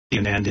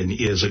Deonandan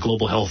is a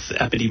global health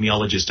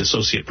epidemiologist,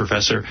 associate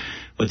professor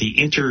with the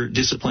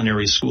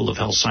Interdisciplinary School of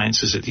Health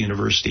Sciences at the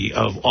University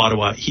of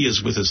Ottawa. He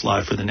is with us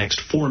live for the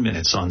next 4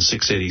 minutes on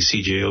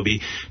 680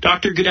 CJOB.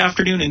 Doctor, good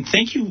afternoon, and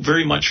thank you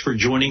very much for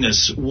joining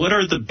us. What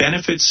are the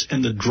benefits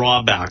and the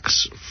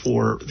drawbacks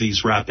for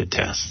these rapid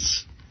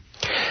tests?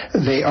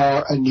 They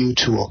are a new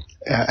tool,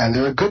 and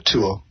they're a good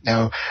tool.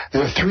 Now,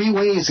 there are three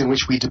ways in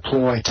which we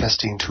deploy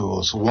testing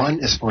tools. One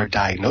is for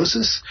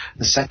diagnosis,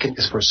 the second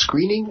is for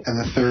screening,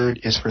 and the third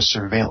is for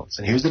surveillance.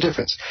 And here's the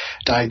difference.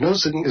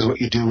 Diagnosing is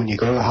what you do when you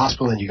go to the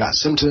hospital and you got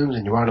symptoms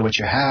and you want to know what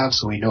you have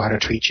so we know how to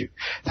treat you.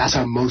 That's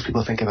how most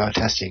people think about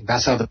testing.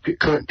 That's how the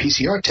current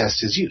PCR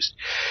test is used.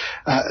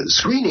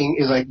 Screening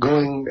is like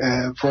going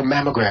for a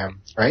mammogram,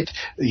 right?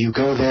 You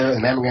go there, the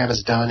mammogram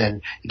is done,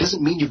 and it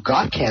doesn't mean you've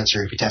got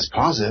cancer if you test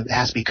positive. It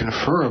has to be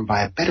confirmed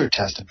by a better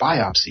test, a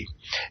biopsy.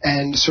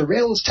 And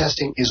surveillance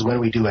testing is when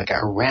we do like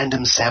a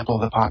random sample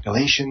of the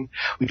population.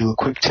 We do a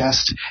quick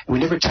test, and we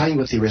never tell you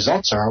what the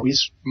results are. We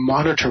just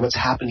monitor what's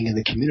happening in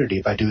the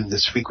community by doing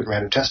this frequent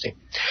random testing.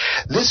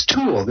 This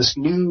tool, this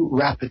new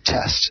rapid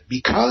test,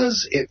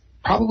 because it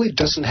probably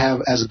doesn't have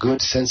as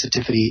good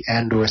sensitivity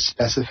and or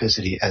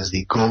specificity as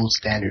the gold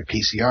standard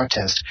PCR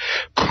test,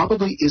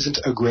 probably isn't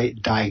a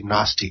great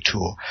diagnostic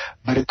tool,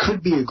 but it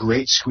could be a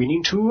great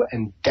screening tool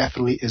and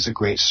definitely is a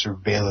great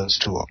surveillance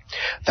tool.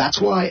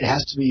 That's why it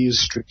has to be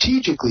used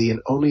strategically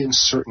and only in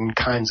certain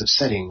kinds of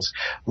settings.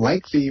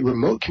 Like the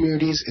remote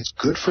communities, it's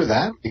good for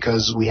that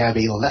because we have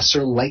a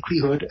lesser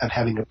likelihood of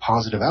having a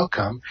positive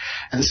outcome,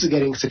 and this is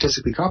getting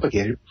statistically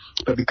complicated,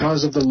 but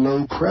because of the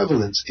low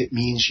prevalence, it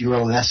means you're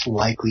less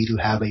likely to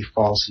have a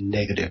false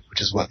negative,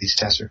 which is what these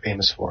tests are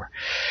famous for.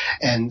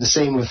 And the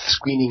same with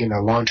screening in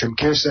a long-term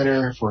care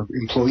center for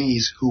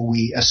employees who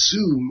we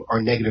assume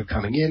are negative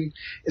coming in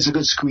is a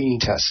good screening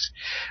test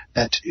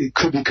that it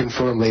could be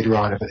confirmed later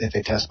on if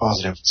they test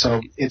positive.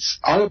 So it's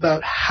all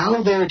about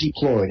how they're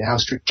deployed, how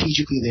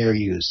strategically they're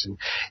used. And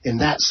in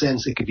that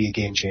sense, it could be a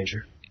game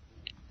changer.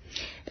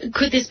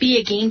 Could this be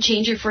a game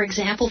changer, for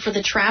example, for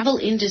the travel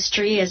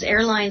industry as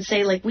airlines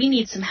say, like, we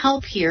need some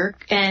help here?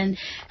 And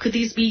could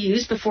these be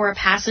used before a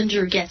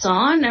passenger gets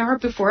on or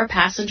before a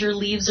passenger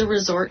leaves a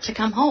resort to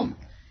come home?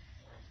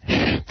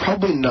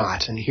 Probably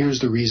not, and here's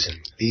the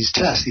reason. These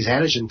tests, these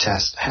antigen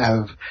tests,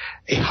 have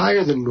a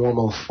higher than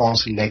normal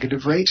false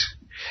negative rate.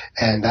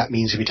 And that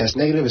means if you test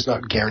negative, it's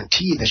not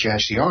guaranteed that you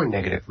actually are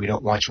negative. We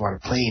don't want you on a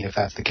plane if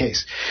that's the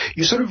case.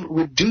 You sort of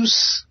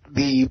reduce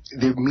the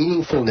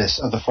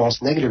meaningfulness of the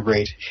false negative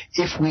rate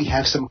if we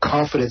have some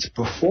confidence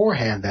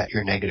beforehand that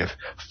you're negative.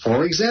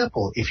 For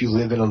example, if you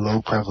live in a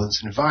low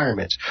prevalence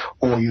environment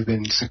or you've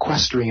been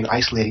sequestering and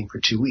isolating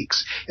for 2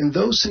 weeks. In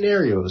those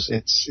scenarios,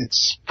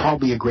 it's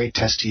probably a great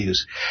test to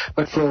use.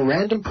 But for a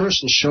random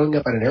person showing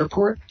up at an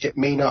airport, it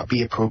may not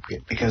be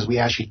appropriate because we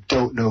actually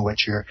don't know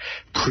what your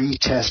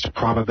pre-test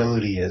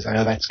probability is. I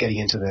know that's getting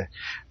into the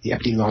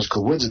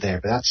epidemiological woods there,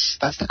 but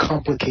that's the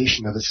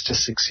complication of the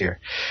statistics here.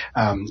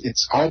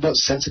 It's all about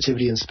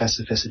sensitivity and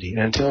specificity, and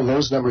until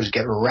those numbers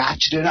get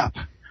ratcheted up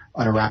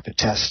on a rapid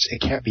test,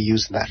 it can't be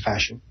used in that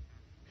fashion.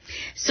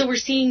 So we're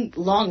seeing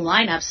long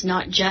lineups,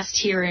 not just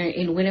here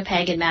in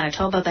Winnipeg and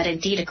Manitoba, but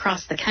indeed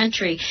across the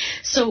country.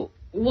 So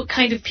what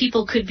kind of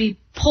people could be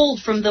pulled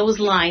from those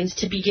lines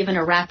to be given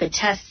a rapid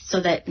test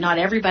so that not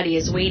everybody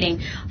is waiting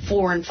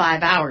 4 and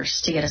 5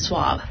 hours to get a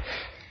swab?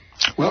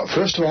 Well,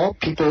 first of all,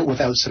 people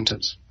without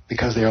symptoms,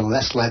 because they are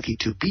less likely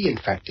to be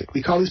infected.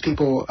 We call these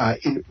people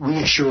in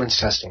reassurance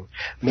testing.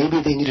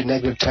 Maybe they need a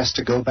negative test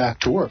to go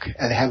back to work,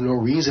 and they have no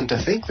reason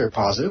to think they're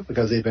positive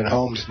because they've been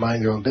home just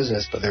minding their own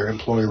business, but their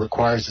employer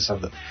requires this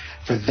of them.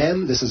 For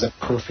them, this is a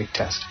perfect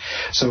test.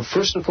 So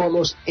first and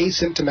foremost,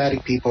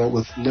 asymptomatic people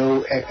with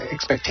no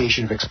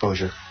expectation of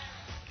exposure.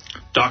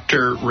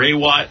 Dr.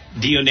 Raywat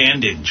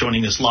Deonandan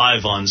joining us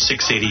live on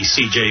 680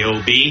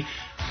 CJOB.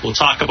 We'll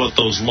talk about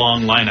those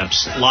long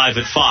lineups live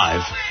at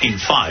 5 in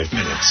 5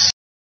 minutes.